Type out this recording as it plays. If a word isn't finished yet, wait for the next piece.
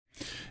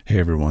Hey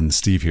everyone,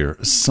 Steve here.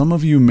 Some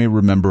of you may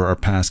remember our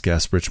past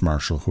guest, Rich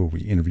Marshall, who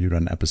we interviewed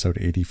on episode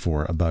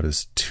 84 about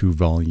his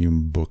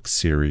 2-volume book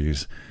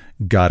series,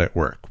 God at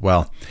Work.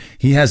 Well,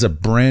 he has a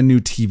brand new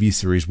TV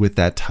series with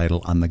that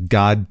title on the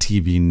God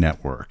TV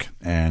network.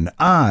 And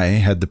I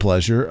had the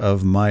pleasure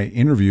of my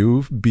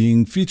interview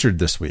being featured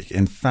this week.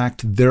 In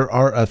fact, there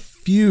are a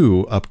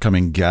few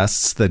upcoming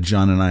guests that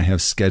John and I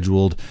have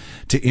scheduled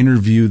to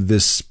interview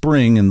this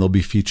spring, and they'll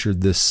be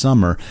featured this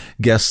summer.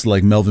 Guests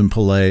like Melvin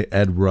Pillay,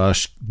 Ed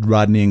Rush,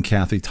 Rodney and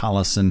Kathy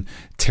Tollison,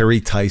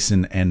 Terry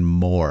Tyson, and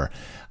more.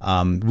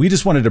 We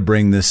just wanted to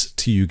bring this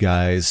to you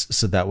guys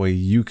so that way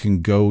you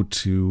can go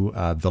to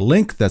the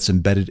link that's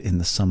embedded in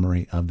the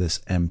summary of this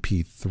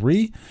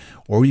MP3,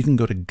 or you can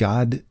go to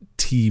God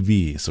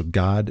TV, so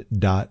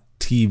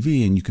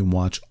God.tv, and you can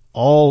watch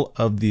all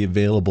of the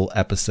available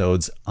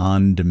episodes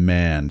on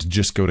demand.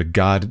 Just go to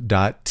God.tv,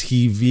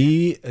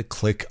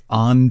 click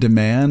on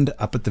demand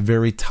up at the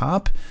very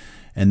top.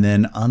 And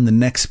then on the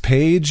next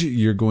page,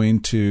 you're going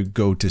to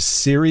go to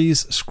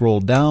series, scroll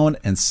down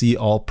and see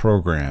all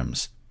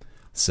programs.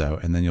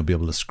 And then you'll be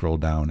able to scroll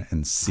down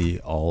and see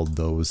all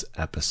those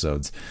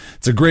episodes.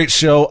 It's a great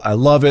show. I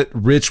love it.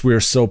 Rich,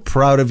 we're so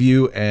proud of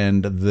you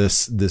and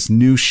this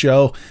new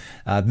show.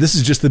 This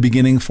is just the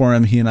beginning for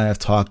him. He and I have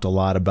talked a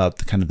lot about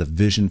the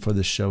vision for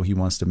this show. He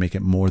wants to make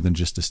it more than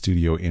just a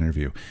studio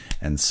interview.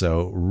 And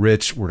so,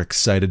 Rich, we're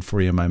excited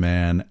for you, my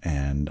man.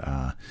 And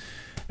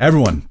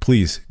everyone,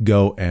 please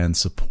go and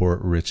support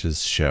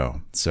Rich's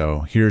show. So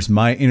here's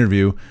my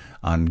interview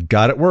on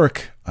God at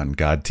Work on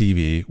God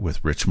TV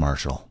with Rich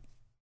Marshall.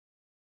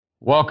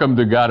 Welcome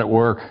to God at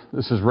Work.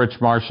 This is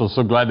Rich Marshall.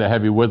 So glad to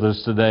have you with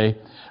us today.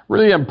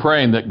 Really am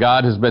praying that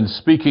God has been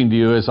speaking to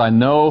you as I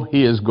know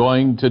He is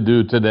going to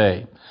do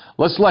today.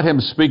 Let's let Him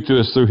speak to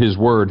us through His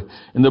Word.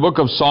 In the book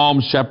of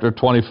Psalms, chapter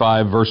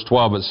 25, verse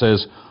 12, it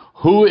says,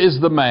 "Who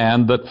is the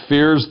man that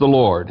fears the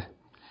Lord?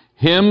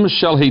 Him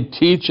shall He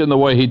teach in the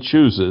way He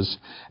chooses."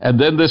 And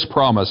then this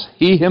promise,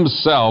 "He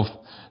Himself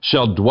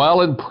shall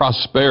dwell in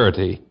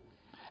prosperity,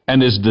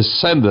 and His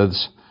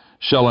descendants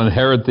shall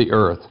inherit the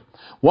earth."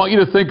 I want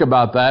you to think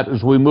about that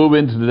as we move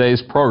into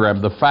today's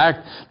program. The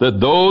fact that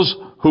those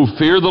who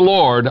fear the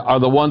Lord are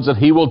the ones that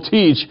He will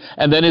teach,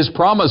 and then His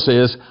promise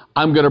is,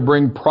 "I'm going to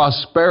bring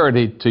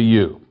prosperity to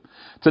you."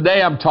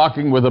 Today I'm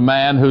talking with a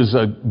man who's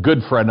a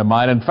good friend of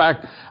mine. In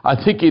fact, I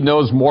think he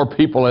knows more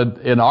people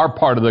in our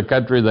part of the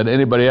country than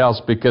anybody else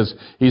because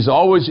he's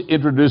always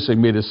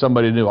introducing me to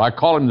somebody new. I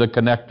call him the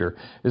connector.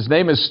 His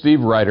name is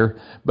Steve Ryder,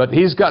 but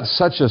he's got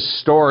such a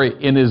story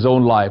in his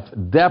own life,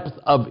 depth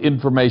of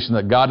information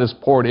that God has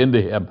poured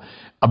into him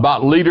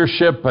about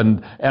leadership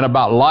and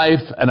about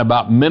life and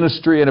about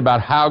ministry and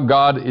about how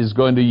God is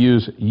going to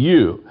use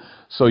you.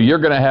 So you're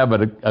going to have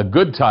a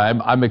good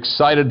time. I'm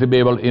excited to be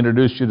able to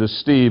introduce you to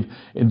Steve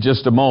in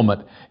just a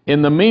moment.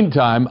 In the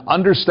meantime,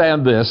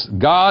 understand this.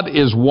 God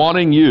is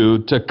wanting you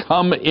to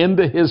come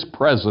into His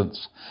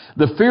presence.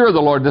 The fear of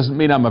the Lord doesn't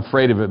mean I'm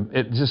afraid of Him.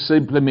 It just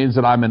simply means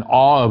that I'm in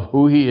awe of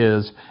who He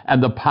is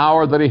and the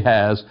power that He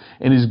has,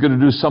 and He's going to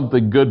do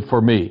something good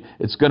for me.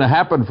 It's going to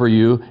happen for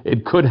you.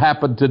 It could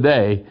happen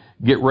today.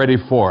 Get ready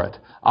for it.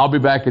 I'll be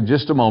back in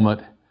just a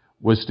moment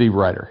with Steve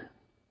Ryder.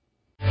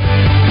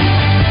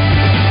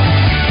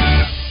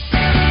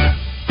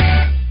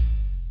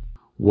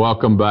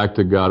 Welcome back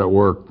to God at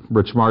Work.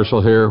 Rich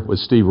Marshall here with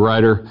Steve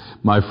Ryder,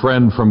 my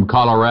friend from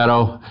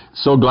Colorado.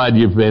 So glad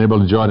you've been able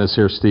to join us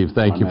here, Steve.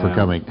 Thank you for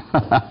coming.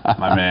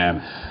 My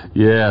man.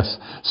 Yes.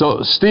 So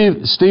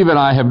Steve and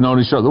I have known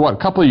each other, a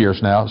couple of years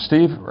now,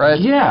 Steve,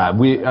 right? Yeah.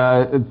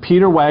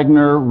 Peter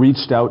Wagner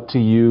reached out to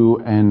you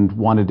and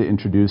wanted to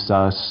introduce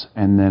us,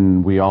 and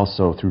then we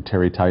also, through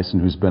Terry Tyson,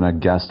 who's been a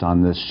guest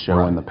on this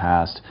show in the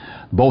past,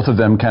 both of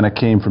them kind of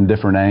came from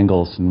different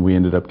angles, and we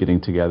ended up getting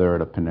together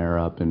at a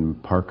Panera up in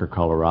Parker,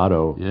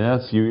 Colorado,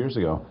 a few years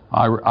ago.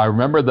 I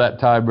remember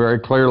that time very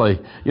clearly.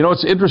 You know,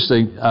 it's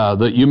interesting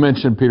that you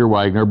mentioned Peter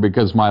Wagner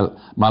because my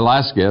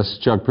last guest,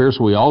 Chuck Pierce,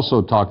 we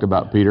also talked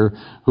about Peter,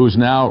 who's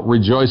now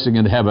rejoicing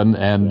in heaven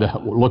and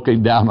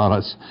looking down on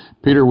us.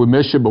 Peter, we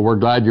miss you, but we're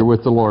glad you're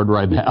with the Lord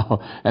right now.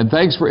 And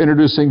thanks for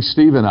introducing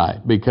Steve and I,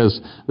 because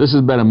this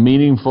has been a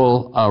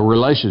meaningful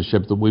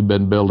relationship that we've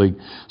been building.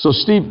 So,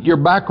 Steve, your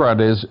background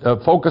is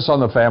Focus on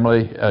the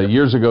Family.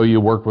 Years ago,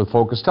 you worked with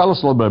Focus. Tell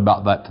us a little bit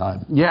about that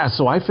time. Yeah,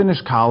 so I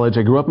finished college.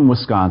 I grew up in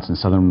Wisconsin,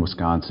 southern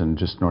Wisconsin,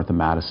 just north of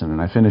Madison, and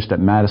I finished at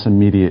Madison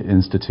Media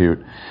Institute.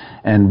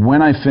 And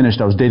when I finished,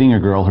 I was dating a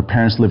girl. Her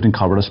parents lived in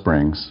Colorado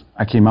Springs.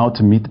 I came out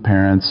to meet the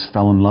parents,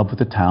 fell in love with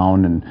the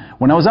town, and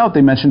when I was out,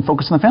 they mentioned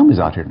Focus on the Family's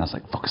out here. And I was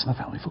like, Focus on the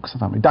Family, Focus on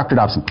the Family. Dr.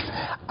 Dobson.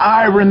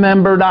 I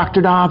remember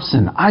Dr.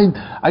 Dobson.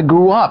 I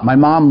grew up. My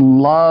mom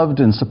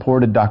loved and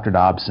supported Dr.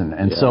 Dobson.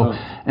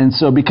 And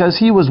so because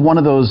he was one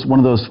of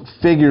those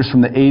figures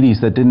from the 80s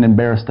that didn't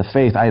embarrass the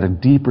faith, I had a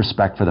deep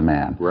respect for the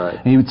man. Right.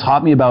 And he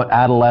taught me about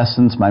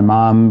adolescence. My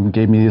mom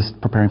gave me this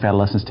Preparing for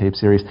Adolescence tape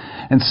series.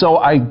 And so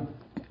I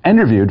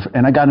interviewed,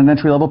 and I got an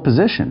entry-level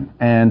position.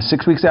 And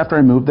 6 weeks after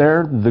I moved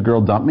there, the girl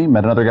dumped me,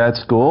 met another guy at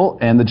school,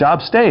 and the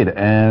job stayed.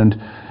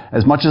 And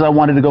as much as I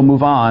wanted to go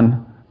move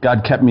on,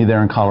 God kept me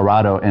there in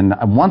Colorado. And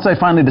once I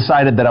finally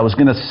decided that I was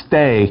going to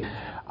stay,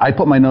 I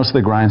put my nose to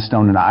the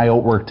grindstone and I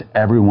outworked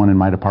everyone in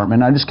my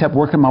department. I just kept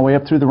working my way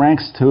up through the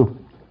ranks too,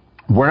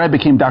 where I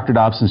became Dr.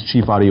 Dobson's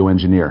chief audio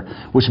engineer,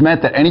 which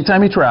meant that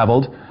anytime he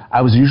traveled,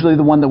 I was usually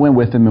the one that went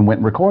with him and went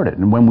and recorded.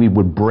 And when we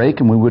would break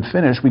and we would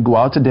finish, we'd go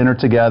out to dinner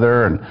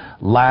together and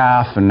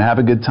laugh and have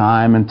a good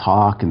time and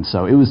talk. And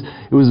so it was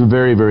a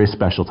very, very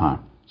special time.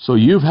 So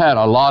you've had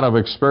a lot of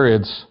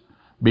experience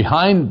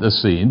behind the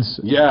scenes,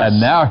 yes. And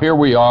now here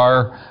we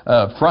are,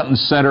 front and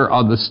center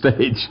on the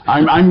stage.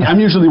 I'm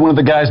usually one of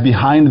the guys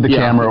behind the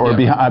camera or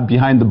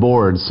behind the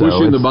board, so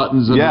pushing the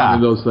buttons and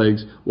running those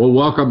things. Well,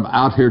 welcome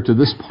out here to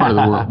this part of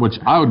the world, which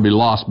I would be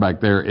lost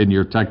back there in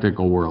your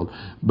technical world.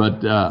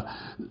 But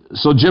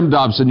so Jim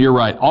Dobson, you're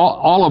right.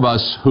 All of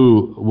us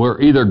who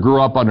were either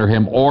grew up under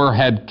him or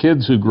had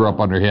kids who grew up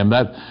under him.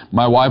 That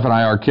my wife and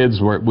I, our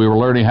kids, we were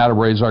learning how to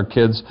raise our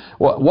kids.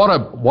 What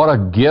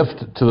a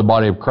gift to the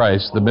body of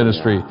Christ, the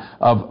ministry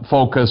of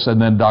Focus, and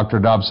then Dr.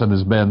 Dobson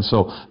has been.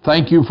 So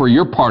thank you for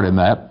your part in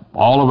that.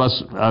 All of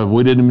us,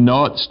 we didn't even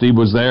know it. Steve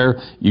was there.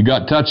 You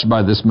got touched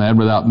by this man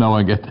without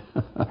knowing it.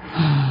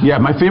 Yeah,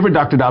 my favorite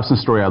Dr. Dobson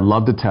story I'd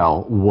love to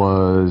tell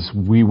was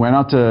we went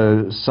out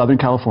to Southern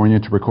California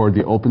to record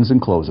the opens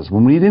and closes.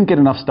 When we didn't get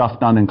enough stuff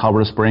done in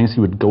Colorado Springs, he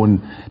would go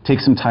and take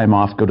some time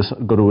off, go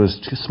to his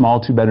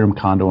small 2-bedroom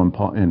condo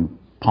in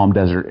Palm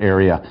Desert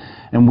area.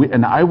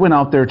 And I went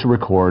out there to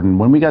record, and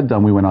when we got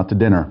done, we went out to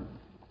dinner.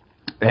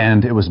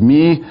 And it was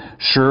me,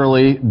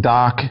 Shirley,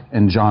 Doc,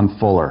 and John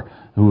Fuller,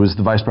 who was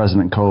the vice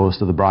president and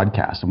co-host of the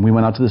broadcast. And we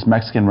went out to this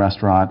Mexican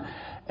restaurant,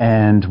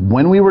 and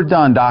when we were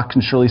done, Doc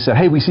and Shirley said,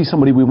 hey, we see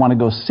somebody we want to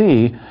go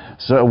see.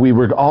 So we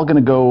were all going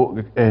to go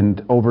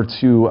over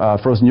to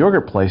Frozen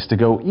Yogurt Place to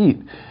go eat.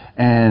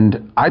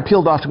 And I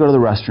peeled off to go to the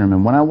restroom,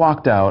 and when I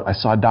walked out, I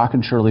saw Doc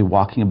and Shirley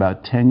walking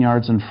about 10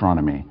 yards in front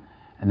of me,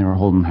 and they were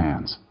holding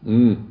hands.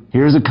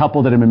 Here's a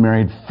couple that had been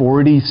married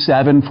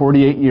 47,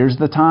 48 years at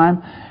the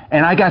time.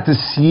 And I got to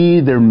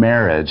see their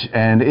marriage,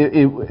 and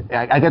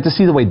I got to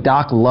see the way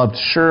Doc loved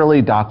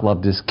Shirley, Doc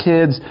loved his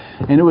kids,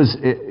 and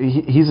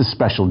he's a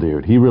special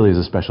dude. He really is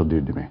a special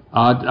dude to me.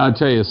 I'll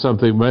tell you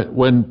something.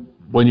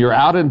 When you're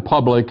out in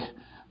public,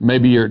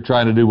 maybe you're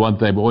trying to do one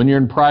thing, but when you're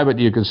in private,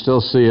 you can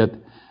still see it.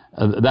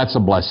 That's a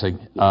blessing.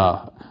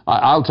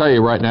 I'll tell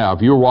you right now,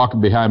 if you were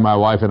walking behind my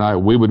wife and I,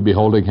 we would be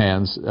holding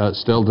hands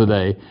still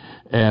today.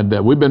 And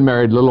we've been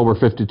married a little over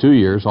 52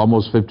 years,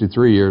 almost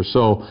 53 years.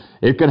 So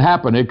it can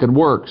happen. It can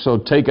work. So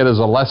take it as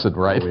a lesson,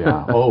 right? Oh,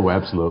 yeah. Oh,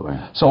 absolutely.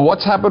 So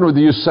what's happened with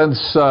you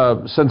since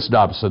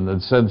Dobson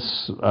and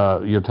since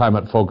your time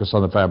at Focus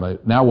on the Family?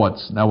 Now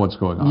what's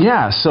going on?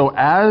 Yeah. So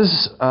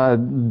as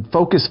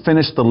Focus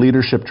finished the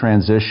leadership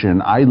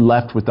transition, I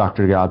left with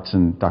Dr.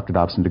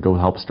 Dobson to go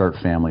help start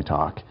Family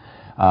Talk.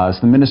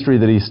 It's the ministry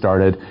that he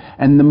started,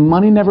 and the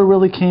money never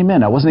really came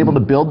in. I wasn't able to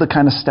build the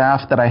kind of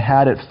staff that I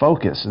had at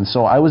Focus, and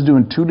so I was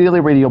doing 2 daily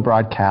radio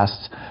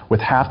broadcasts with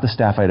half the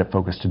staff I had at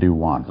Focus to do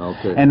 1.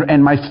 Okay.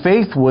 And my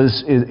faith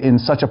was in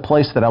such a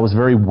place that I was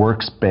very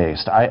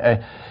works-based.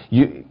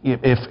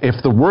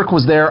 If the work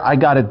was there, I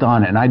got it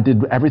done, and I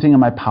did everything in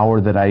my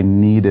power that I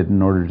needed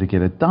in order to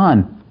get it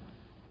done.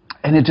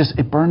 And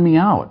it burned me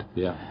out.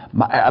 Yeah.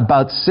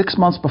 About 6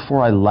 months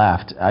before I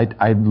left,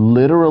 I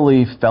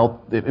literally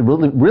felt, it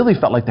really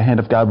felt like the hand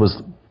of God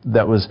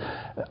that was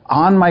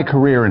on my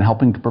career and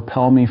helping to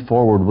propel me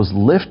forward was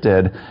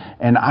lifted,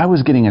 and I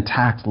was getting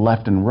attacked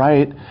left and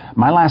right.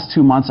 My last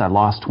 2 months, I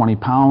lost 20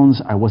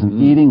 pounds. I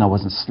wasn't eating, I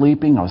wasn't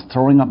sleeping, I was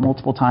throwing up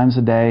multiple times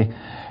a day.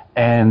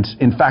 And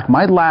in fact,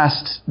 my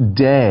last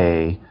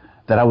day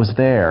that I was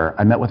there,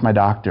 I met with my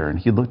doctor, and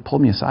he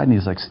pulled me aside and he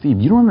was like, Steve,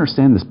 you don't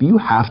understand this, but you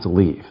have to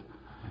leave.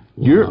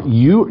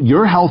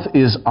 Your health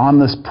is on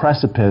this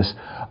precipice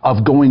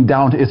of going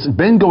down. It's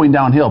been going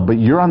downhill, but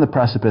you're on the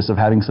precipice of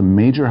having some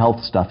major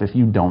health stuff if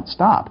you don't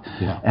stop.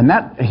 Yeah.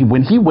 And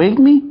when he weighed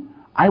me,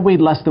 I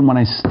weighed less than when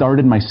I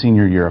started my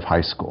senior year of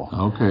high school.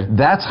 Okay.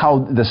 That's how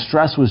the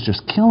stress was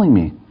just killing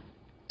me.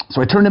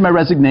 So I turned in my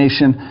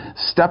resignation,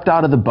 stepped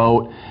out of the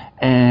boat,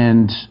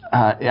 and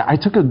I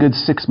took a good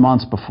 6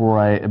 months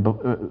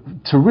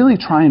to really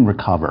try and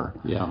recover.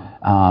 Yeah.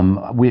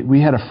 We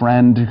had a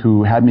friend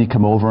who had me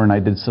come over, and I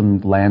did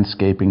some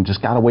landscaping,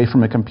 just got away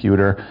from a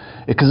computer.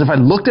 Because if I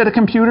looked at a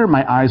computer,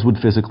 my eyes would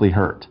physically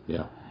hurt.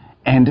 Yeah.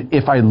 And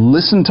if I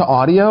listened to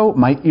audio,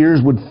 my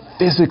ears would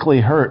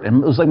physically hurt.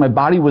 And it was like my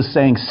body was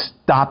saying,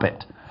 stop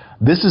it.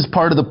 This is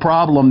part of the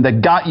problem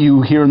that got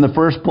you here in the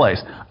first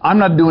place. I'm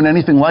not doing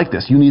anything like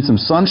this. You need some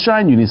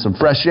sunshine, you need some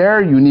fresh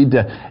air, you need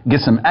to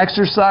get some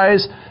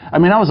exercise. I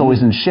mean, I was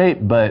always in shape,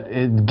 but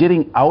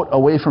getting out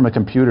away from a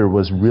computer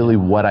was really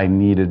what I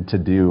needed to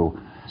do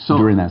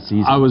during that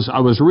season. I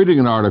was reading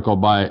an article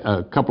by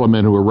a couple of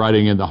men who were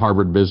writing in the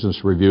Harvard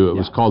Business Review. It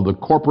was called The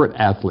Corporate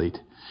Athlete.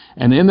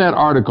 And in that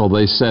article,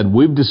 they said,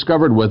 we've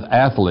discovered with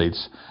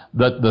athletes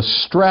that the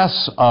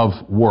stress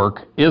of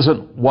work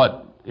isn't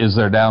what is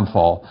their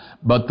downfall,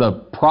 but the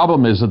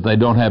problem is that they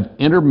don't have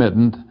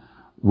intermittent,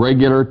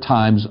 regular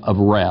times of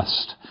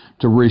rest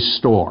to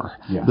restore.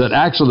 Yes. That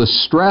actually the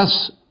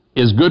stress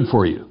is good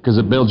for you because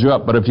it builds you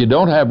up. But if you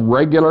don't have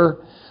regular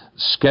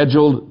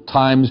scheduled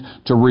times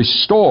to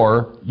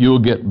restore, you'll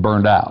get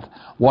burned out.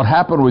 What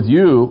happened with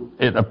you,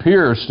 it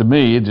appears to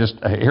me, just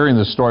hearing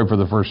the story for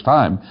the first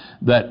time,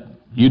 that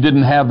you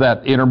didn't have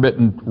that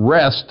intermittent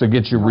rest to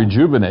get you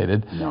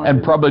rejuvenated,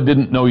 and probably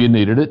didn't know you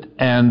needed it,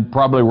 and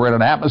probably were in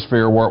an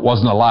atmosphere where it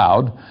wasn't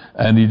allowed,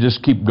 and you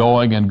just keep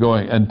going and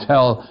going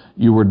until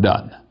you were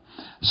done.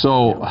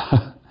 So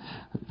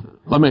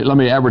let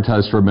me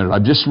advertise for a minute.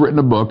 I've just written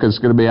a book. It's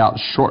going to be out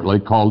shortly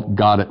called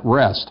God at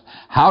Rest.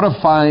 How to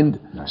find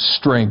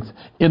strength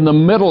in the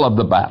middle of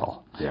the battle.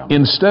 Yeah.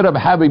 Instead of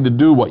having to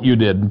do what you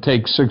did and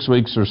take 6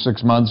 weeks or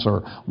 6 months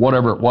or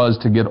whatever it was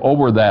to get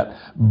over that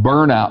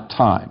burnout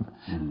time.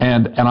 Mm-hmm.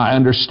 And I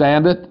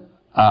understand it.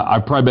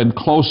 I've probably been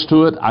close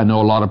to it. I know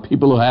a lot of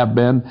people who have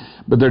been.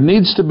 But there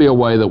needs to be a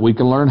way that we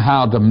can learn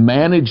how to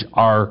manage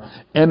our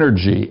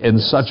energy in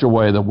such a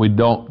way that we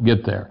don't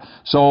get there.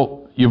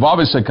 So you've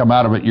obviously come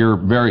out of it. You're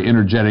very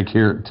energetic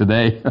here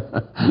today.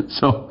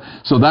 So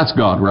that's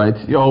God, right?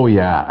 Oh,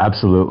 yeah,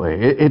 absolutely.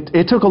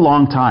 It took a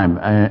long time.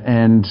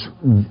 And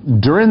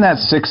during that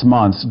 6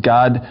 months,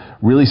 God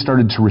really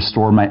started to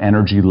restore my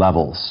energy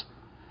levels.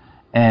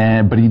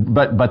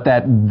 But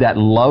that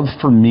love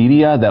for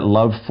media, that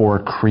love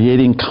for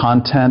creating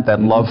content, that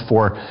love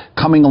for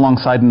coming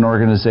alongside an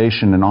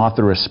organization, an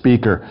author, a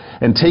speaker,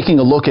 and taking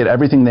a look at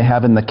everything they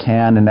have in the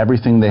can and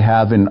everything they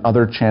have in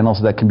other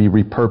channels that can be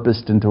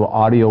repurposed into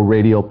audio,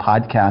 radio,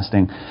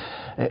 podcasting,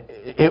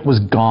 it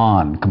was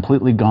gone,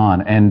 completely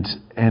gone. And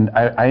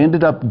I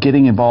ended up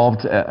getting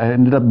involved. I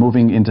ended up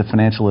moving into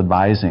financial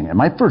advising. And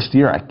my first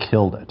year, I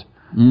killed it.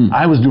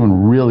 I was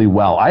doing really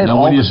well. I had now,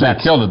 all when you the say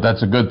vets. killed it,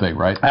 that's a good thing,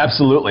 right?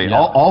 Absolutely.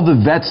 Yeah. All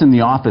the vets in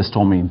the office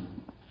told me,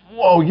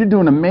 whoa, you're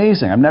doing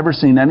amazing. I've never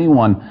seen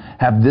anyone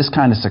have this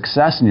kind of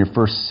success in your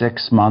first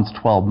 6 months,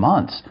 12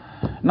 months.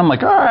 And I'm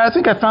like, all right, I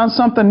think I found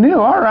something new.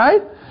 All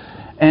right.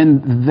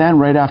 And then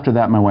right after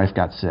that, my wife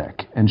got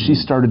sick, and she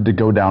started to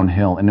go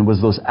downhill. And it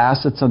was those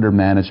assets under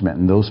management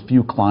and those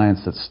few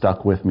clients that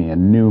stuck with me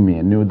and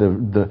knew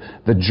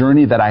the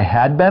journey that I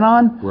had been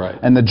on, right,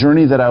 and the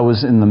journey that I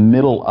was in the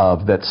middle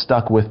of that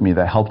stuck with me,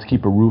 that helped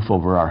keep a roof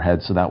over our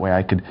heads so that way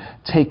I could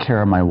take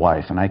care of my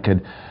wife and I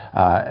could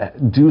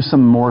do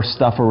some more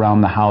stuff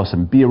around the house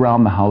and be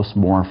around the house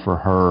more for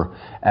her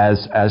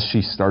as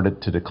she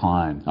started to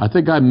decline. I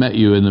think I met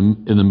you in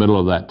the middle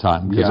of that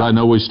time, because I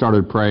know we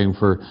started praying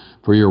for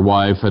your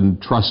wife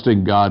and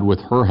trusting God with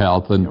her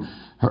health. And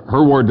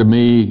her word to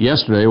me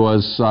yesterday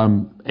was,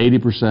 I'm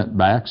 80%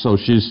 back, so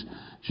she's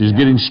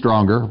getting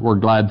stronger. We're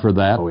glad for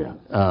that. Oh,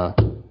 yeah.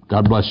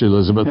 God bless you,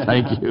 Elizabeth.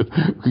 Thank you.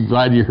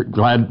 You're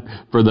glad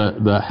for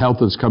the health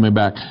that's coming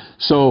back.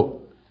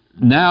 So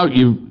now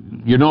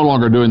you're no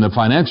longer doing the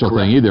financial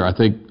thing either. I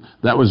think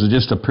that was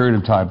just a period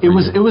of time for you.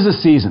 It was a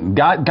season.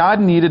 God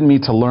needed me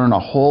to learn a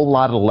whole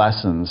lot of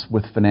lessons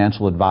with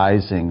financial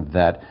advising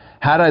that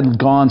had I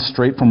gone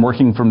straight from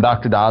working from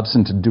Dr.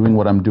 Dobson to doing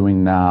what I'm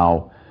doing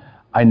now,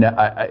 I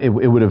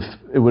would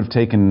have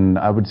taken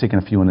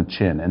a few in the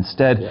chin.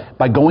 Instead,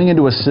 by going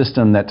into a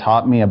system that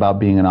taught me about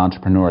being an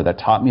entrepreneur, that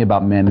taught me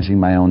about managing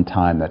my own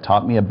time, that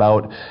taught me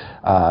about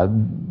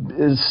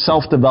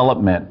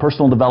self-development,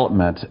 personal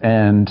development,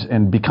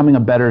 and becoming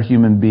a better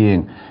human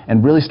being,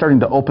 and really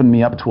starting to open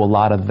me up to a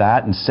lot of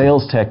that, and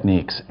sales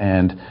techniques,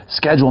 and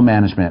schedule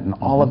management, and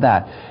all of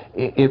that,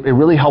 it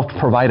really helped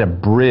provide a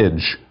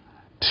bridge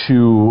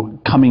to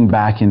coming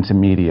back into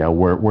media,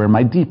 where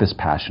my deepest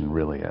passion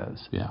really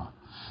is. Yeah.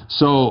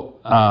 So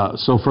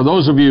for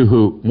those of you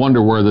who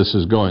wonder where this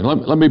is going,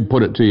 let me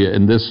put it to you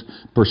in this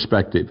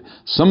perspective.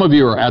 Some of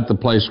you are at the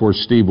place where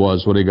Steve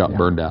was when he got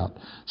burned out.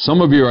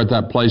 Some of you are at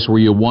that place where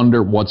you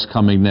wonder what's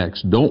coming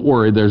next. Don't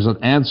worry, there's an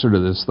answer to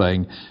this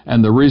thing.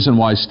 And the reason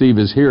why Steve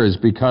is here is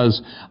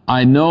because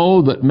I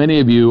know that many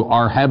of you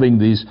are having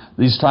these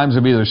times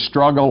of either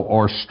struggle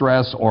or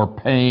stress or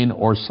pain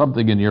or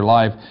something in your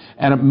life,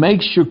 and it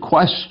makes you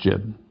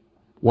question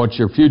what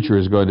your future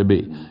is going to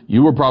be.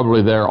 You were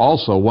probably there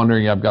also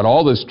wondering, I've got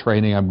all this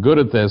training, I'm good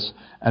at this,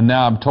 and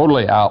now I'm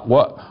totally out.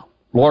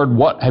 Lord,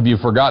 what have you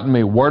forgotten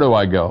me? Where do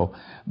I go?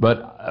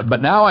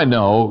 But now I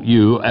know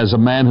you as a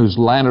man who's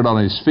landed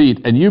on his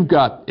feet, and you've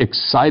got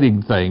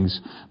exciting things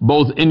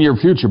both in your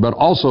future but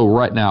also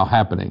right now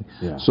happening.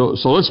 Yeah. So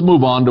let's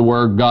move on to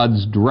where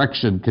God's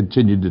direction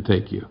continued to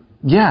take you.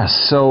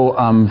 Yes. So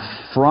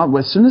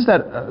as soon as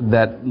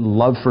that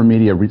love for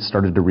media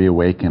started to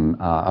reawaken,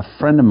 a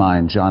friend of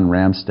mine, John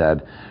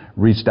Ramstead,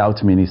 reached out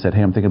to me and he said,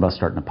 "Hey, I'm thinking about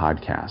starting a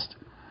podcast."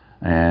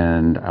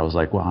 And I was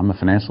like, well, I'm a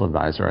financial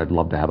advisor. I'd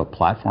love to have a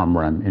platform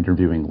where I'm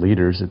interviewing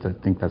leaders. I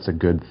think that's a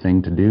good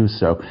thing to do.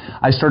 So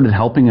I started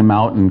helping him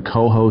out and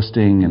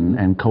co-hosting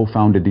and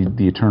co-founded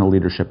the Eternal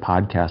Leadership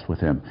Podcast with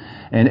him.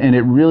 And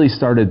it really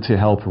started to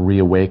help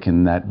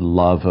reawaken that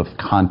love of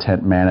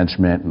content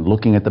management and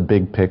looking at the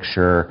big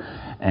picture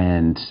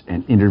and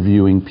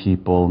interviewing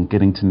people and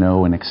getting to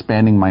know and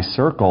expanding my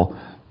circle.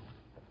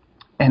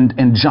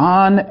 And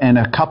John and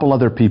a couple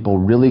other people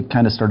really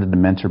kind of started to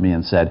mentor me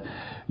and said,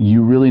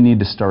 you really need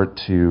to start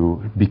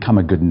to become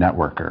a good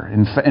networker.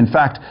 In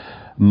fact,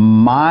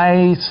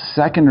 My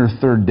second or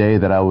third day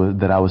that I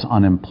was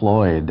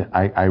unemployed,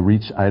 I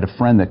had a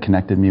friend that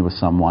connected me with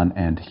someone,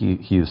 and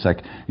he was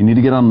like, you need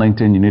to get on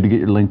LinkedIn, you need to get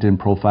your LinkedIn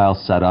profile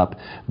set up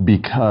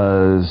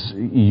because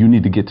you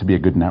need to get to be a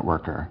good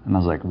networker. And I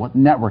was like, what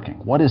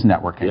networking? What is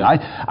networking? Yeah.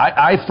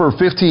 I for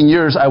 15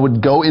 years, I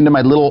would go into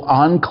my little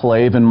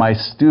enclave in my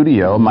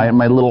studio,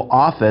 my little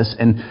office,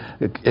 and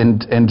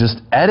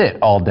just edit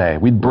all day.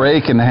 We'd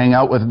break and hang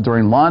out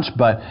during lunch,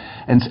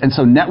 and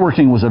so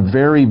networking was a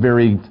very,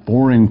 very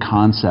foreign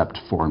concept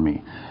for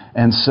me.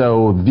 And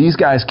so these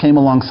guys came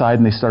alongside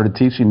and they started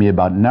teaching me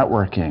about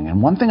networking.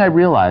 And one thing I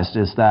realized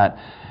is that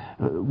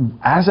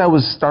as I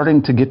was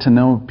starting to get to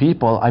know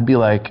people, I'd be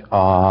like,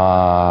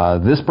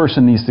 this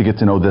person needs to get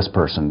to know this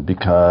person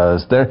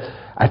because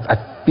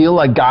I feel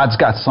like God's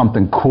got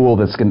something cool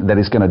that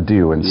he's going to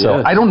do. And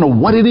so I don't know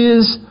what it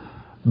is,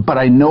 but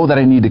I know that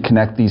I need to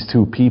connect these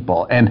two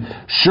people. And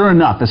sure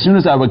enough, as soon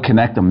as I would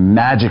connect them,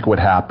 magic would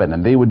happen,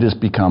 and they would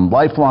just become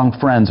lifelong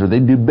friends, or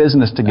they'd do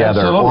business together.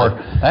 Absolutely.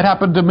 That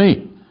happened to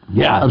me.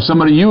 Yeah. Of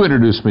somebody you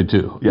introduced me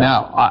to. Yeah.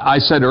 Now, I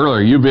said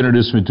earlier, you've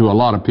introduced me to a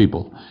lot of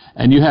people.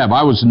 And you have.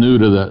 I was new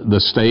to the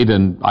state,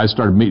 and I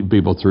started meeting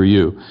people through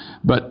you.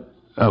 But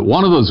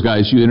one of those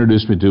guys you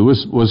introduced me to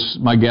was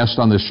my guest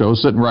on this show,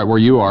 sitting right where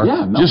you are,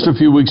 just a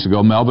few weeks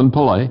ago, Melvin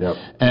Pillay. Yep.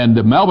 And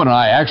Melvin and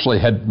I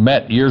actually had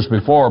met years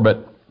before,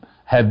 but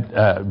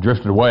had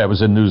drifted away. I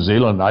was in New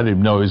Zealand. I didn't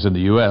even know he was in the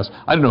U.S.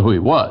 I didn't know who he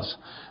was.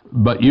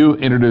 But you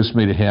introduced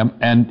me to him,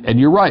 and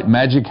you're right,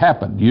 magic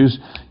happened.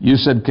 You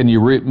said, can you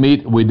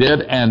meet? We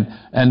did, and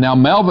now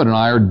Melvin and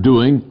I are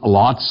doing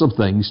lots of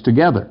things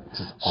together.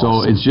 Awesome.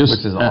 So it's just,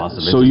 which is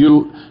awesome. So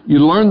you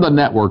learned the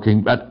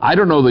networking, but I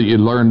don't know that you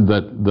learned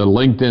the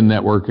LinkedIn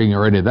networking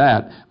or any of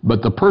that,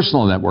 but the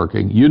personal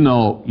networking, you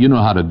know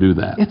how to do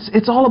that.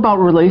 It's all about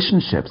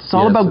relationships. It's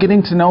all about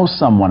getting to know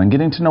someone and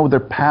getting to know their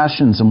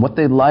passions and what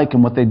they like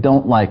and what they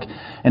don't like,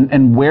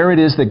 and where it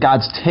is that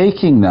God's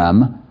taking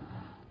them.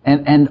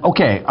 And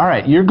okay, all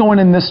right, you're going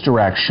in this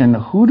direction.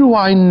 Who do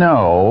I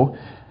know?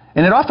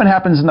 And it often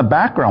happens in the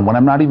background when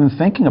I'm not even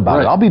thinking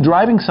about it. I'll be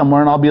driving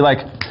somewhere and I'll be like,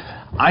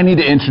 I need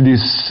to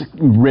introduce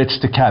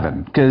Rich to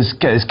Kevin because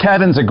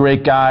Kevin's a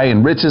great guy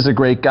and Rich is a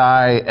great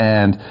guy,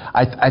 and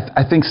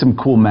I think some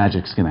cool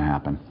magic's going to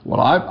happen.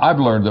 Well, I've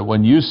learned that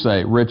when you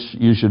say, Rich,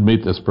 you should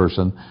meet this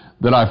person,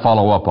 that I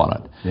follow up on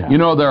it. Yeah. You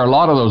know, there are a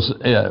lot of those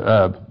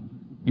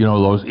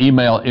those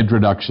email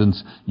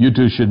introductions, you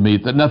two should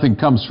meet, that nothing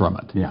comes from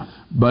it. Yeah.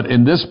 But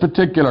in this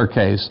particular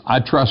case,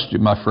 I trust you,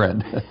 my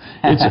friend.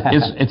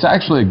 It's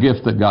actually a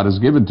gift that God has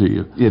given to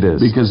you. It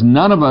is. Because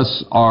none of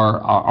us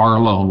are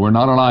alone. We're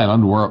not an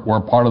island.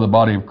 We're part of the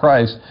body of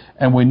Christ,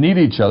 and we need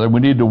each other. We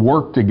need to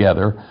work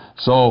together.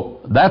 So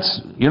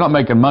you're not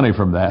making money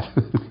from that.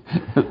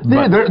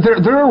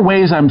 There are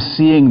ways I'm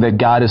seeing that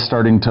God is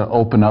starting to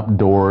open up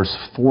doors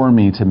for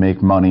me to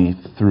make money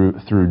through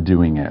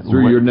doing it.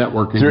 Through your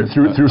networking.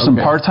 Through some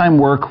part-time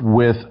work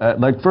with,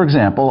 like for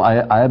example,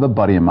 I have a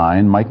buddy of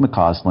mine, Mike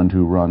McCausland,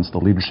 who runs the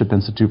Leadership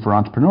Institute for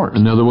Entrepreneurs.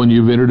 Another one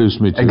you've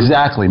introduced me to.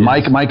 Exactly.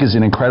 Yes. Mike is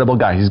an incredible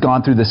guy. He's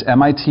gone through this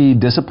MIT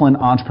Disciplined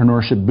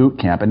Entrepreneurship Boot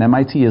Camp, and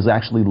MIT has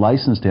actually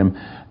licensed him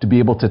to be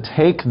able to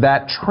take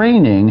that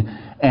training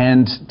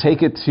and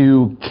take it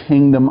to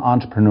Kingdom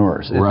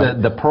Entrepreneurs.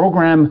 Right. The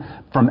program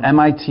from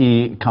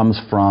MIT comes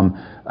from,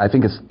 I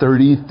think it's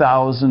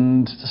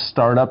 30,000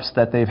 startups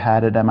that they've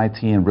had at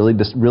MIT, and really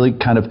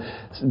kind of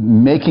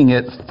making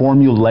it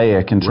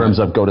formulaic in terms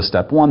of go to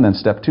step 1, then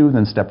step 2,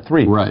 then step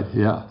 3. Right,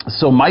 yeah.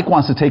 So Mike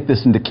wants to take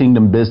this into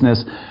Kingdom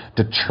business,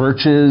 to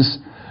churches,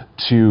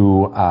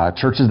 to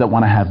churches that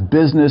want to have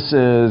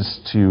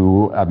businesses,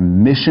 to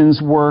missions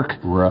work,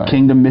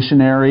 Kingdom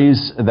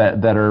missionaries that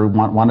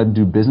want to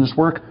do business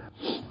work.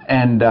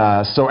 And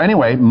so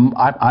anyway,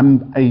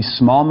 I'm a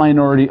small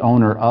minority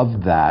owner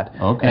of that.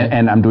 Okay.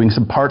 And I'm doing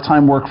some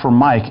part-time work for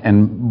Mike.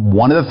 And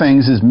one of the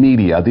things is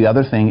media. The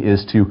other thing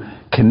is to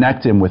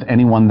connect him with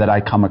anyone that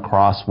I come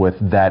across with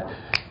that,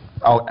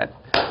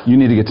 you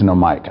need to get to know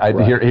Mike.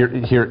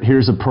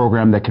 Here's a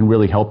program that can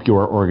really help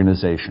your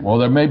organization. Well,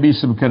 there may be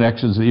some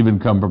connections that even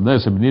come from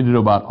this. If you need to know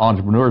about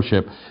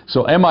entrepreneurship.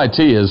 So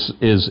MIT is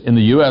in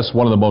the U.S.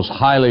 one of the most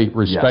highly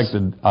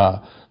respected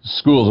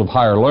schools of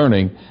higher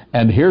learning.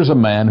 And here's a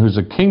man who's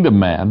a Kingdom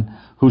man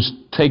who's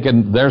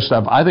taken their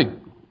stuff. I think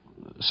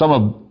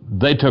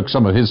they took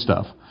some of his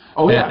stuff.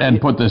 And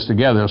put this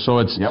together. So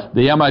it's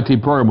the MIT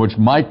program, which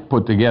Mike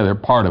put together,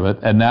 part of it,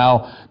 and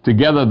now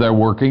together they're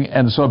working.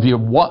 And so if you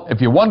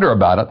wonder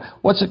about it,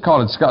 what's it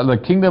called? It's got the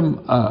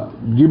Kingdom.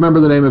 Do you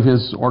remember the name of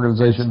his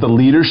organization? It's the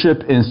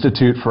Leadership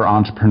Institute for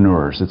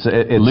Entrepreneurs. It's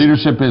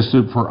Leadership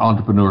Institute for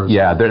Entrepreneurs.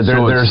 Yeah, there's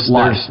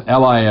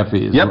LIFE.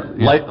 Yep,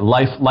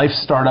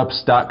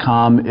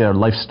 lifestartups.com.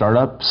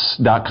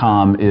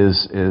 Lifestartups.com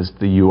is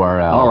the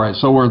URL. All right,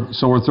 so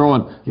we're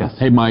throwing. Yes.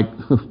 Hey, Mike,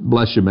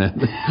 bless you, man.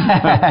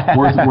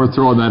 We're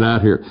throwing that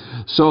out here.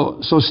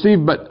 So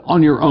Steve, but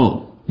on your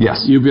own.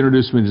 Yes. You've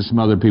introduced me to some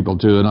other people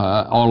too, and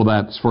all of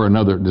that's for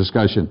another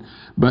discussion.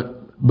 But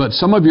but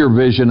some of your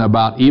vision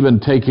about even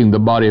taking the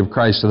body of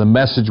Christ and the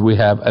message we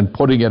have and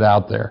putting it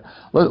out there.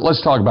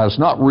 Let's talk about it. It's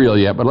not real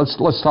yet, but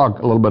let's talk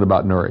a little bit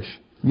about Nourish.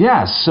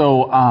 Yeah,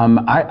 so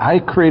I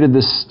created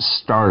this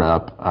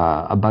startup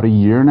about a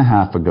year and a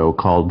half ago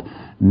called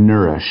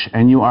Nourish,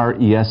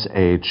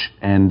 N-U-R-E-S-H,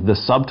 and the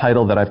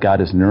subtitle that I've got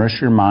is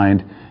Nourish Your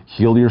Mind,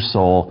 Heal Your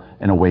Soul,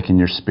 and Awaken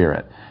Your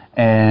Spirit.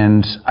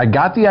 And I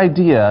got the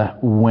idea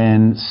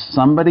when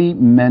somebody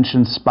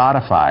mentioned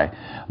Spotify.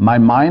 My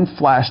mind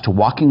flashed to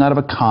walking out of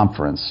a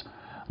conference,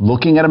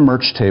 looking at a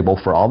merch table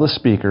for all the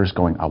speakers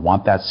going, I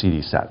want that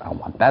CD set, I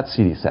want that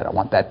CD set, I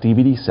want that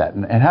DVD set,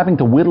 and having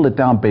to whittle it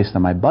down based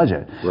on my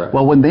budget. Right.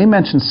 Well, when they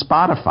mentioned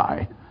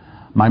Spotify,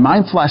 my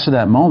mind flashed to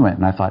that moment,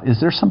 and I thought, is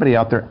there somebody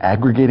out there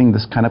aggregating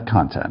this kind of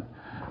content,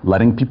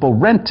 letting people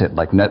rent it,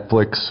 like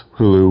Netflix,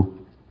 Hulu,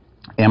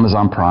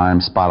 Amazon Prime,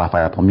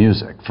 Spotify, Apple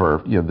Music,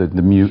 for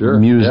the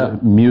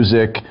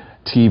music,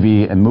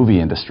 TV, and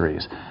movie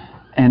industries.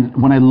 And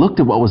when I looked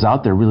at what was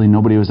out there, really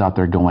nobody was out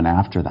there going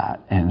after that.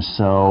 And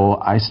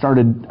so I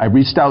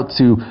reached out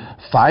to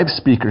 5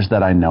 speakers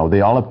that I know.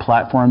 They all have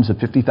platforms of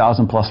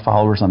 50,000 plus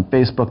followers on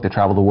Facebook. They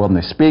travel the world and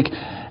they speak.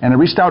 And I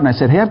reached out and I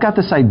said, hey, I've got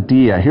this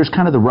idea. Here's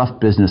kind of the rough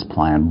business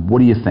plan. What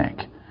do you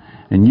think?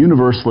 And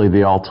universally,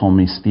 they all told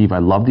me, Steve, I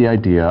love the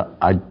idea.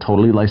 I'd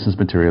totally license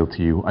material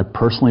to you. I'd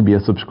personally be a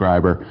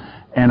subscriber.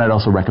 And I'd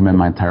also recommend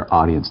my entire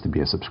audience to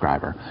be a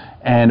subscriber.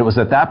 And it was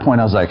at that point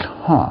I was like,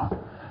 huh.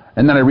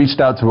 And then I reached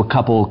out to a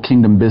couple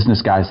Kingdom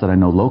business guys that I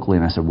know locally,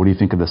 and I said, what do you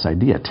think of this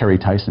idea? Terry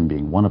Tyson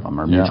being one of them,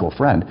 our mutual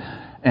friend.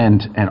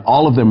 And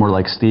all of them were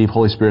like, Steve,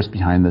 Holy Spirit's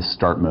behind this,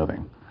 start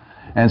moving.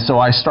 And so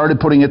I started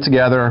putting it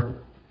together,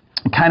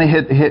 kind of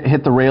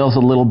hit the rails a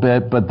little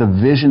bit, but the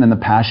vision and the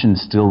passion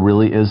still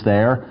really is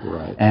there.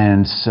 Right.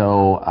 And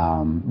so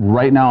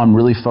right now I'm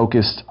really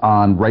focused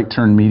on Right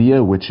Turn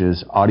Media, which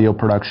is audio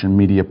production,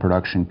 media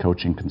production,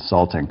 coaching,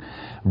 consulting,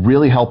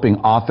 really helping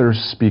authors,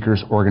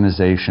 speakers,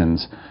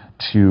 organizations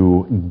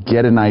to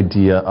get an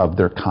idea of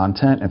their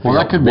content. And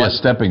that could be a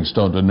stepping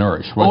stone to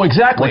Nourish.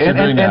 Exactly. What you're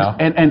doing now.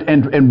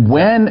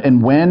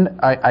 And when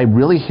I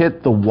really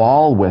hit the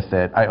wall with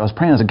it, I was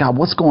praying. I was like, God,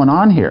 what's going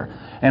on here?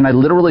 And I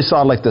literally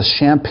saw like this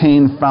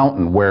champagne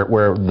fountain where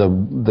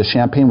the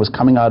champagne was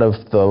coming out of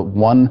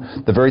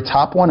the very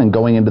top one and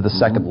going into the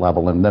second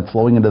level and then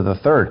flowing into the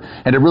third.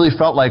 And it really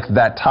felt like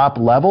that top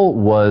level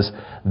was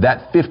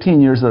that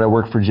 15 years that I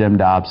worked for Jim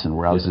Dobson,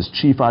 where I was his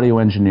chief audio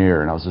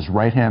engineer and I was his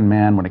right-hand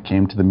man when it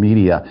came to the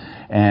media.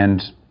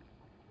 And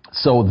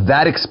so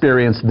that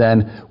experience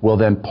then will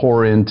then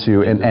pour into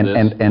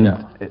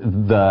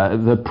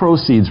the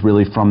proceeds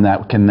really from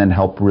that can then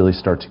help really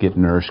start to get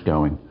Nourish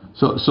going.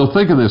 So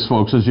think of this,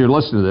 folks, as you're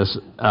listening to this.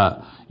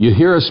 You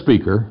hear a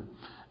speaker,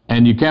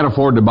 and you can't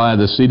afford to buy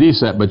the CD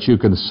set, but you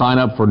can sign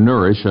up for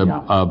Nourish,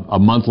 a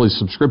monthly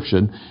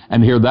subscription,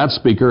 and hear that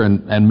speaker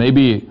and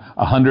maybe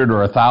 100 or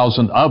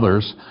 1,000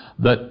 others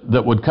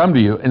that would come to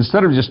you.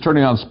 Instead of just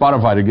turning on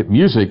Spotify to get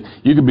music,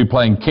 you could be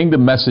playing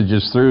Kingdom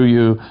messages through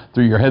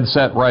your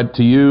headset right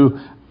to you.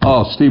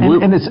 Oh, Steve,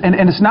 and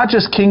it's not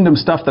just Kingdom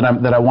stuff that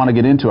I want to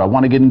get into. I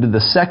want to get into the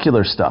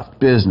secular stuff: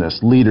 business,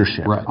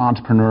 leadership,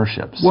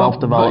 entrepreneurship,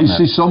 self-development.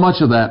 But you see, so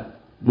much of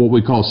that, what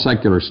we call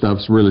secular stuff,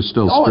 is really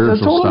still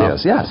spiritual stuff.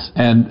 Is, yes.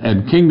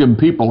 And Kingdom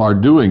people are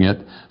doing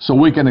it, so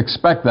we can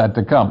expect that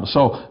to come.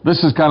 So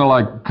this is kind of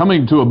like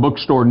coming to a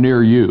bookstore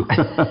near you.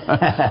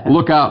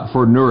 Look out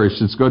for Nourish.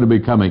 It's going to be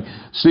coming.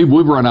 Steve,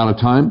 we've run out of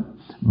time,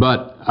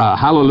 but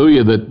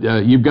hallelujah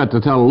that you've got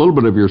to tell a little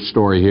bit of your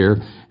story here.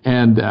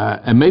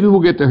 And maybe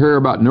we'll get to hear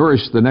about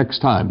Nourish the next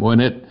time when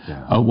it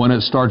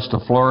starts to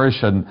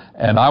flourish. And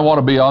I want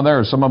to be on there,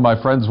 and some of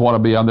my friends want to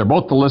be on there,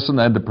 both to listen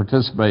and to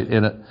participate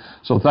in it.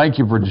 So thank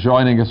you for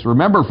joining us.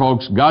 Remember,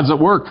 folks, God's at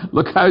work.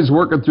 Look how He's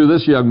working through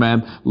this young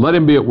man. Let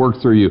Him be at work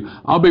through you.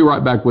 I'll be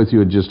right back with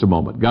you in just a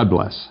moment. God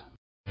bless.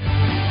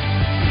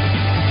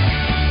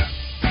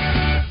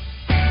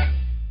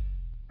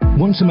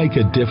 Want to make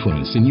a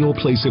difference in your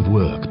place of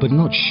work, but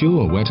not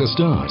sure where to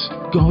start?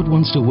 God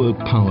wants to work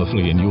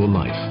powerfully in your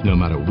life, no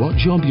matter what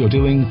job you're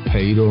doing,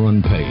 paid or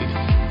unpaid.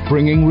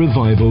 Bringing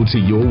revival to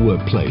your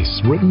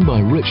workplace, written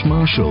by Rich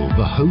Marshall,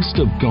 the host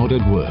of God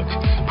at Work,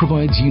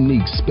 provides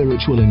unique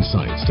spiritual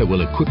insights that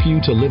will equip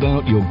you to live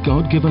out your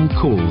God-given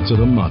call to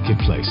the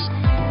marketplace.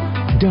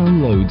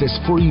 Download this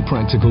free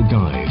practical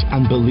guide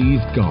and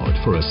believe God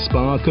for a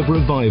spark of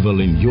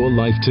revival in your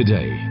life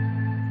today.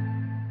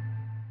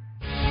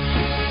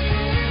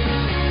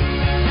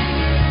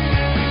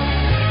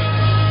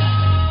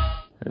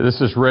 This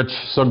is Rich.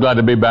 So glad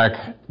to be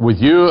back with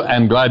you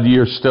and glad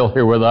you're still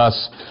here with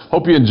us.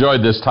 Hope you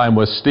enjoyed this time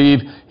with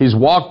Steve. He's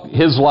walked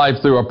his life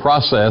through a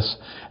process.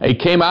 He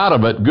came out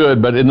of it good,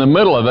 but in the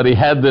middle of it, he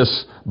had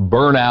this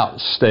burnout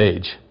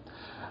stage.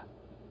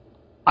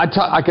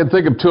 I can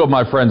think of 2 of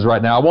my friends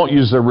right now. I won't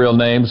use their real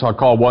names. I'll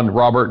call one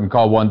Robert and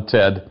call one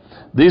Ted.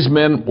 These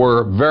men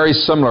were very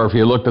similar. If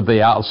you looked at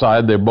the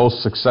outside, they were both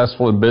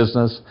successful in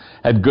business,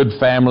 had good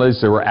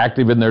families, they were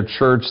active in their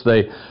church,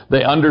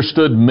 they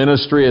understood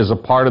ministry as a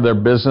part of their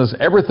business.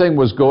 Everything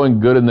was going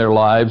good in their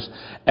lives.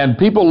 And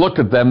people looked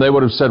at them, they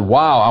would have said,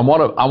 wow, I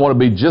want to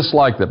be just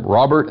like them,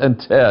 Robert and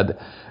Ted.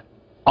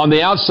 On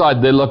the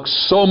outside, they looked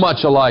so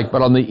much alike,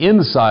 but on the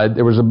inside,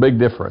 there was a big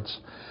difference.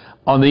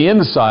 On the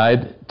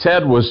inside,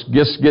 Ted was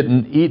just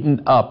getting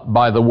eaten up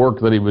by the work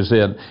that he was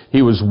in.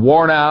 He was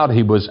worn out.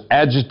 He was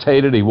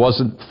agitated. He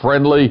wasn't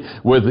friendly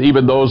with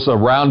even those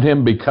around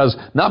him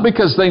not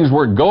because things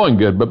weren't going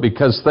good, but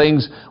because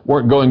things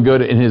weren't going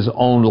good in his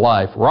own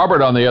life.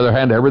 Robert, on the other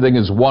hand, everything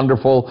is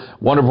wonderful,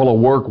 wonderful at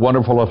work,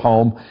 wonderful at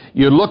home.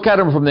 You look at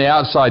him from the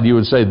outside, you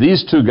would say,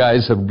 these two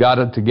guys have got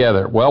it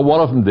together. Well,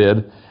 one of them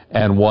did,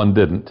 and one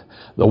didn't.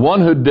 The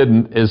one who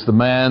didn't is the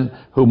man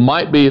who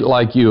might be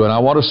like you. And I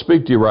want to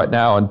speak to you right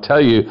now and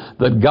tell you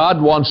that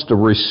God wants to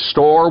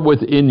restore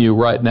within you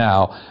right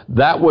now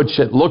that which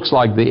it looks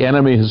like the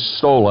enemy has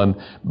stolen,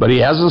 but he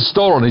hasn't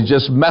stolen. He's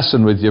just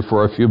messing with you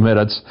for a few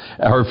minutes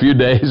or a few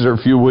days or a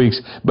few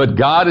weeks. But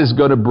God is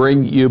going to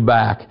bring you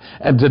back.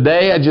 And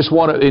today I just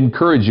want to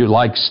encourage you,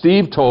 like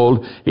Steve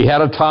told, he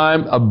had a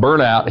time of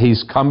burnout.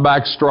 He's come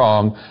back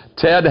strong.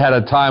 Ted had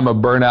a time of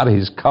burnout.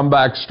 He's come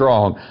back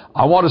strong.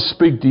 I want to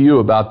speak to you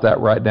about that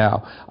right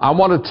now. I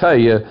want to tell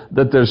you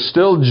that there's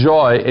still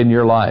joy in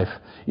your life.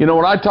 You know,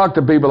 when I talk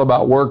to people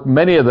about work,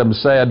 many of them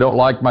say, I don't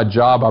like my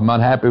job. I'm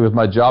unhappy with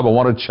my job. I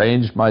want to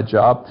change my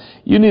job.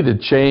 You need to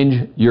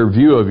change your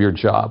view of your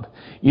job.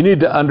 You need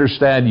to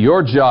understand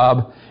your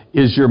job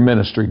is your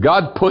ministry.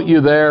 God put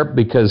you there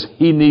because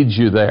He needs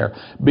you there.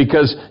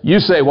 Because you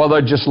say, well,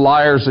 they're just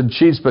liars and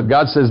cheats, but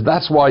God says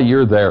that's why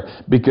you're there,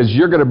 because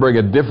you're going to bring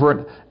a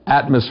different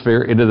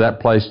atmosphere into that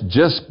place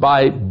just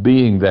by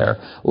being there.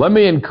 Let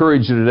me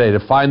encourage you today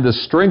to find the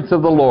strength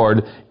of the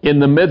Lord in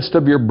the midst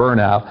of your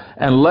burnout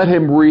and let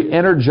Him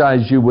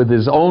re-energize you with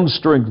His own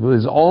strength, with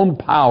His own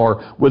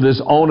power, with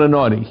His own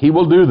anointing. He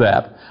will do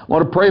that. I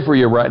want to pray for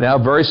you right now,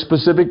 very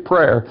specific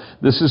prayer.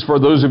 This is for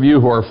those of you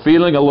who are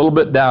feeling a little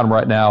bit down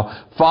right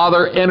now.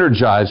 Father,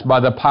 energized by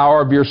the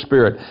power of your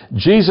Spirit.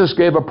 Jesus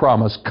gave a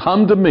promise.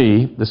 Come to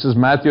me. This is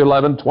Matthew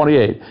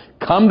 11:28.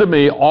 Come to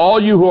me, all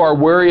you who are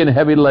weary and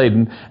heavy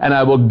laden, and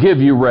I will give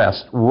you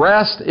rest.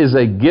 Rest is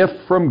a gift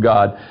from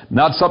God,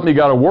 not something you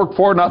got to work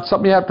for, not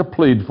something you have to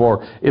plead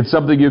for. It's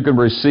something you can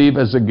receive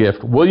as a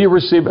gift. Will you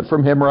receive it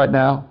from Him right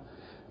now?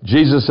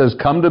 Jesus says,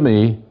 come to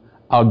me,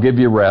 I'll give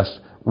you rest.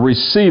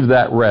 Receive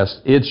that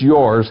rest. It's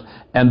yours,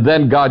 and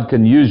then God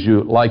can use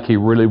you like He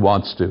really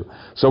wants to.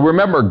 So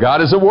remember, God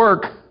is at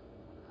work.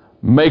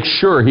 Make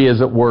sure He is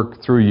at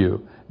work through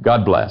you.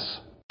 God bless.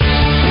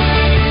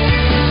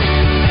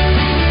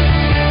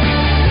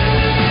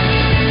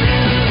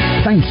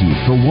 Thank you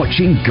for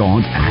watching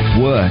God at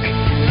Work.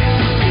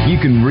 You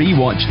can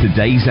re-watch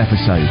today's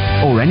episode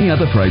or any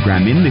other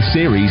program in this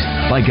series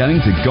by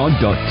going to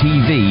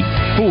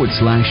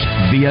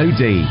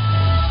god.tv/VOD.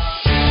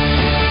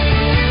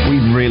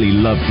 We'd really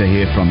love to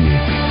hear from you.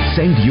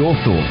 Send your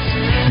thoughts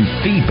to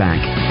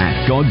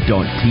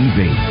feedback@god.tv.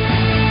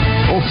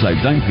 Also,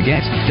 don't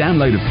forget,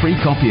 download a free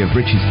copy of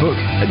Rich's book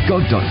at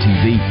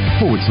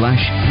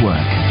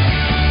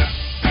god.tv/work.